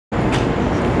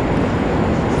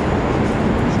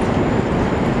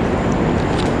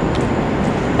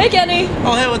Hey Kenny.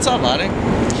 Oh hey, what's up, Lottie?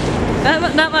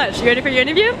 Not much. You ready for your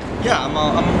interview? Yeah, I'm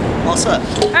all set.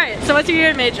 Alright, so what's your year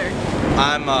and major?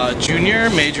 I'm a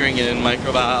junior majoring in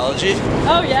microbiology.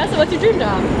 Oh yeah, so what's your dream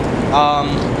job?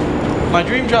 My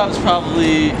dream job is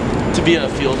probably to be a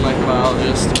field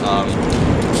microbiologist.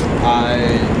 I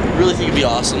really think it'd be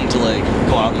awesome to like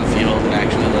go out in the field and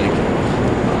actually like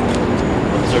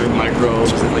observe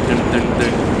microbes and like their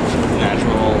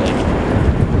natural like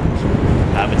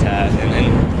habitat and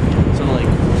sort of like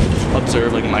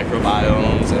observe like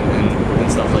microbiomes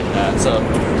and stuff like that. So,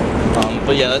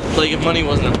 but yeah, like if money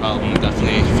wasn't a problem,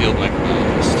 definitely field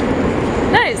microbiologist.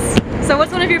 Nice. So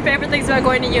what's one of your favorite things about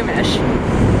going to UMich?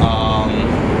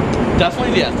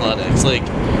 Definitely the athletics. Like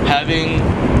having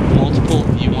multiple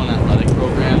V1 athletic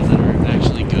programs that are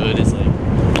actually good is like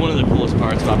one of the coolest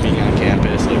parts about being on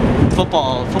campus. Like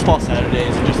football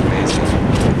Saturdays are just amazing.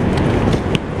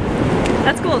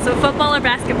 That's cool. So football or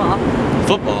basketball?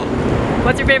 Football.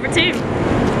 What's your favorite team?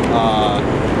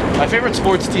 My favorite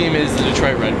sports team is the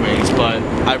Detroit Red Wings, but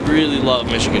I really love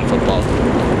Michigan football.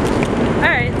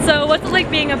 Alright, so what's it like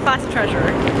being a FASA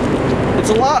treasurer? It's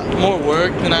a lot more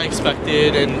work than I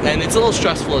expected, and it's a little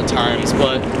stressful at times,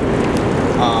 but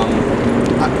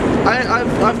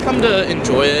I've come to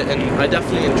enjoy it, and I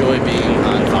definitely enjoy being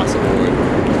on FASA board.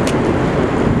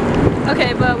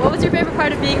 Okay, but what was your favorite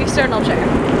part of being external chair?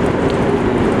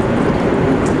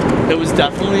 It was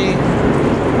definitely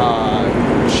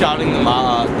shouting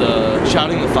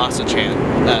the FASA chant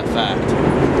at FACT.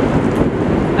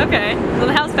 Okay, well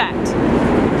how's FACT?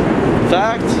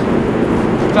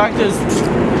 FACT is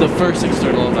the first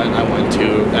external event I went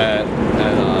to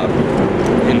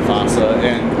in FASA,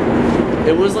 and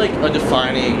it was like a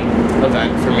defining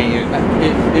event for me.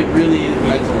 It really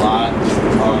meant a lot.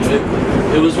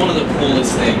 It was one of the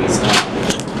coolest things,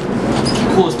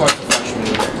 coolest parts of freshman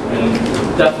year, and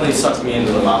definitely sucked me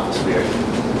into the MAFA sphere.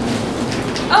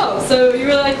 Oh, so you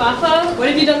really like MAFA? What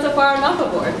have you done so far on MAFA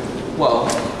board? Well,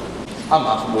 I'm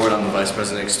MAFA board, I'm the Vice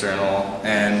President External,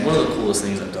 and one of the coolest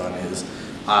things I've done is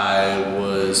I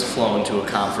was flown to a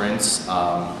conference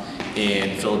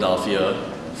in Philadelphia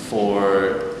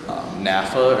for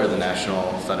NAFA, or the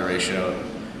National Federation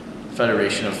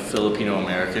of Filipino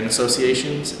American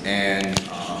Associations, and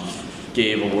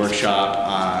gave a workshop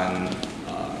on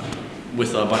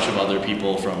with a bunch of other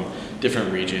people from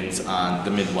different regions on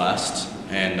the Midwest,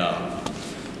 and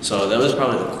so that was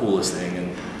probably the coolest thing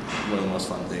and one of the most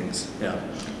fun things. Yeah.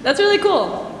 That's really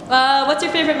cool. What's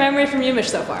your favorite memory from UMich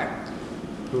so far?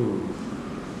 Ooh,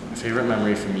 my favorite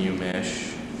memory from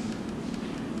UMich.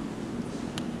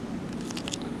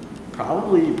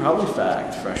 Probably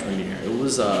FACT freshman year. It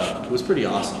was pretty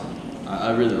awesome.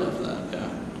 I really loved that. Yeah.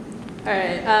 All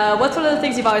right. What's one of the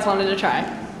things you've always wanted to try?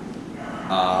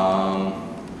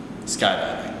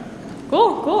 Skydiving.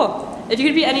 Cool, cool. If you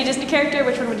could be any Disney character,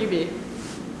 which one would you be?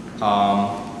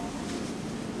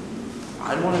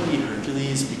 I'd want to be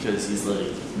Hercules because he's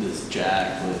like this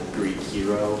jacked with Greek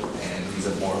hero and he's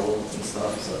immortal and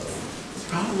stuff. So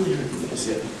probably Hercules.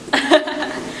 Yeah.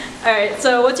 All right.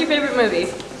 So what's your favorite movie?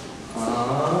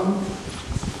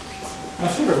 My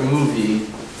favorite movie,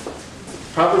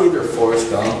 probably either Forrest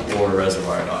Gump or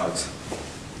Reservoir Dogs.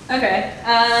 Okay.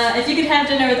 If you could have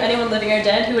dinner with anyone living or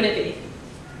dead, who would it be?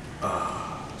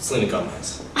 Selena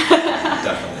Gomez.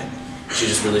 Definitely. She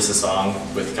just released a song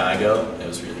with Kygo. It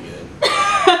was really good. You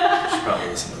should probably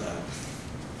listen to that.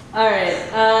 All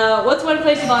right. What's one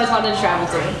place you've always wanted to travel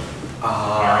to? I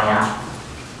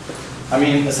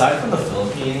mean, aside from the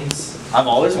Philippines, I've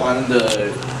always wanted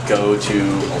to go to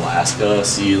Alaska,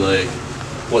 see like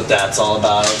what that's all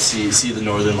about, see the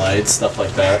Northern Lights, stuff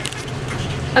like that.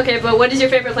 Okay, but what is your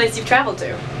favorite place you've traveled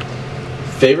to?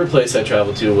 Favorite place I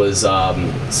traveled to was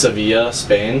Sevilla,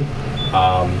 Spain.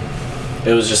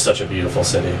 It was just such a beautiful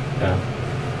city. Yeah.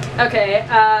 Okay,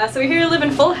 so we hear you live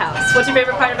in Full House. What's your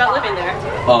favorite part about living there?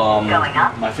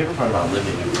 My favorite part about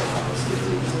living in Full House is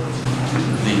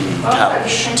the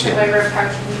couch.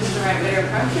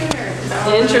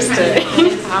 Interesting.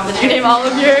 Did you name all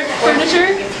of your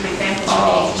furniture?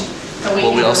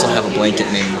 Well, we also have a blanket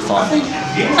named the Fawn.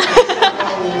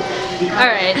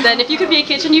 Alright, then if you could be a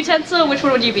kitchen utensil, which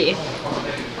one would you be?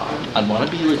 I'd want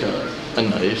to be like a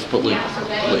knife, but like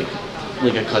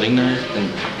a cutting knife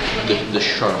and the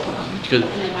sharp one. Because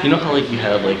you know how like you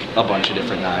have like a bunch of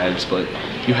different knives, but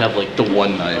you have like the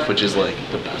one knife, which is like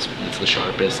the best one. It's the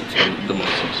sharpest, it's the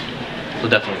most useful. So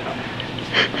definitely not.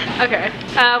 Okay.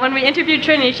 When we interviewed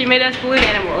Trini, she made us balloon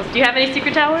animals. Do you have any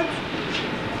secret talents?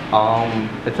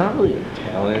 It's not really a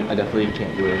talent. I definitely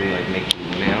can't do anything like make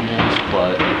balloon animals,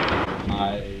 but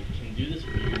I can do this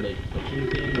weird like clicking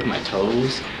thing with my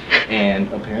toes,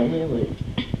 and apparently like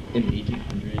in the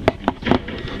 1800s,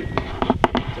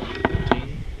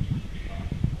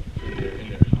 in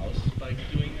their house by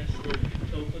doing this little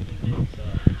toe clipping thing. So,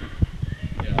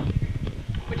 yeah.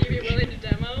 Would you be willing to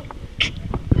demo?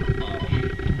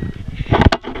 I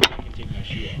can take my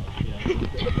shoe off. Yeah.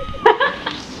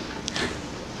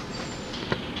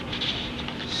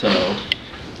 So,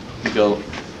 you go.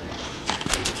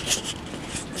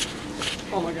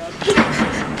 Oh my god.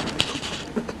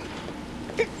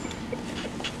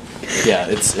 Yeah,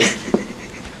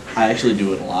 I actually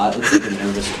do it a lot. It's like a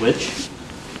nervous twitch.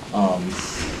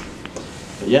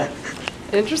 But yeah.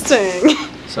 Interesting.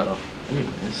 So,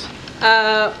 anyways.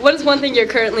 What is one thing you're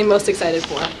currently most excited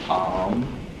for?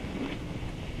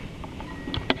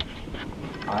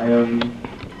 I am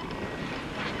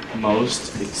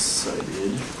most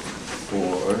excited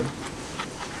for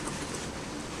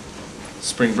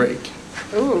spring break.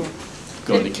 Ooh.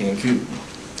 Going to Cancun.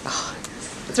 Oh,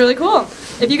 it's really cool.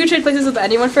 If you could trade places with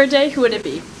anyone for a day, who would it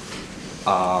be?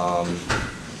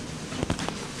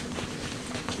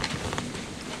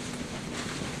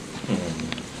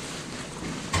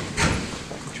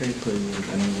 Trade places with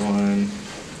anyone.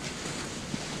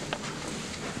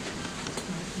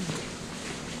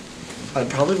 I'm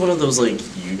probably one of those like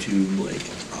YouTube like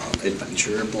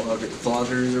adventure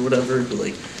vloggers or whatever who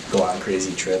like go on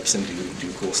crazy trips and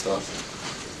do cool stuff.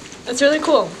 That's really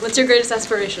cool. What's your greatest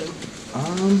aspiration?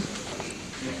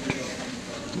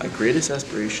 My greatest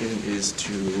aspiration is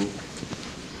to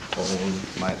own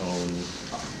my own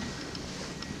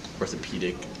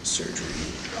orthopedic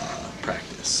surgery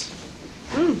practice.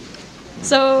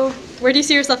 So, where do you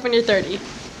see yourself when you're 30?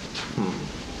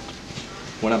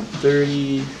 When I'm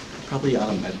 30, probably out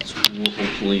of med school,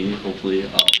 hopefully,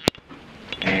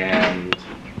 and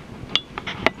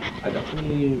I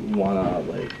definitely wanna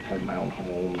like have my own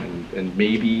home and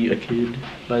maybe a kid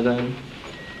by then.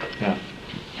 Yeah.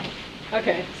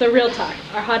 Okay, so real talk.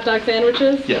 Are hot dog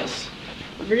sandwiches? Yes.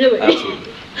 Really?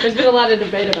 Absolutely. There's been a lot of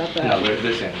debate about that. No,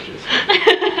 they're sandwiches.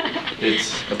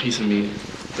 It's a piece of meat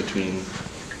between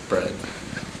bread.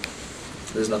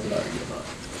 There's nothing to argue about.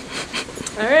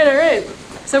 Alright.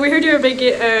 So we heard you're a big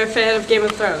fan of Game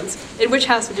of Thrones. In which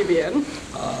house would you be in?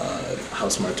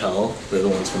 House Martell. They're the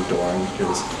ones from Dorne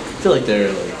because I feel like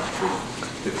they're like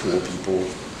the cool people.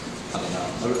 I don't know.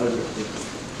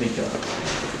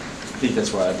 I think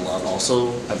that's where I belong.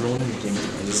 Also, everyone in Game of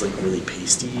Thrones is like really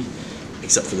pasty,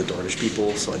 except for the Dornish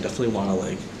people. So I definitely want to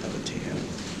like have a tan.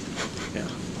 Yeah.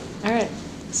 Alright.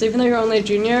 So even though you're only a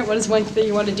junior, what is one thing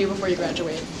you want to do before you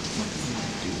graduate?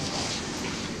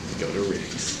 Go to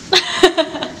Rick's.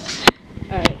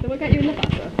 Alright, so what got you into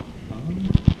FASA?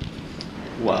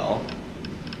 Well,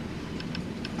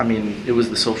 I mean, it was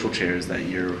the social chairs that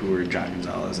year who were John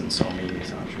Gonzalez and Somi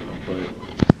Sancho, but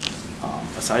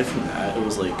aside from that, it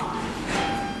was like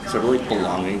sort of like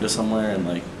belonging to somewhere and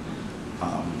like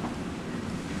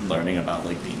learning about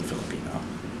like being Filipino.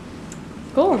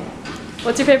 Cool.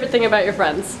 What's your favorite thing about your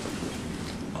friends?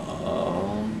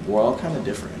 We're all kind of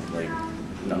different. Like,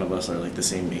 none of us are like the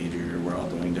same major. We're all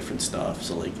doing different stuff.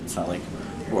 So like, it's not like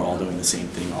we're all doing the same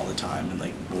thing all the time. And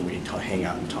like, when we hang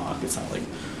out and talk, it's not like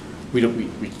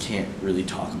we can't really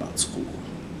talk about school.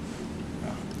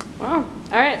 Yeah. Wow.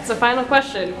 All right. So final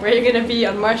question: where are you gonna be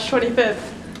on March 25th?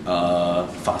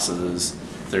 FASA's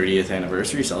 30th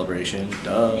anniversary celebration.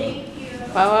 Duh.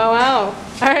 Wow.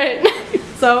 All right.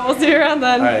 So we'll see you around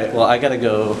then. All right. Well, I gotta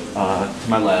go to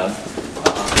my lab.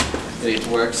 Ready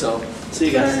for work. So see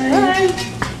you guys.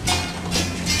 Bye.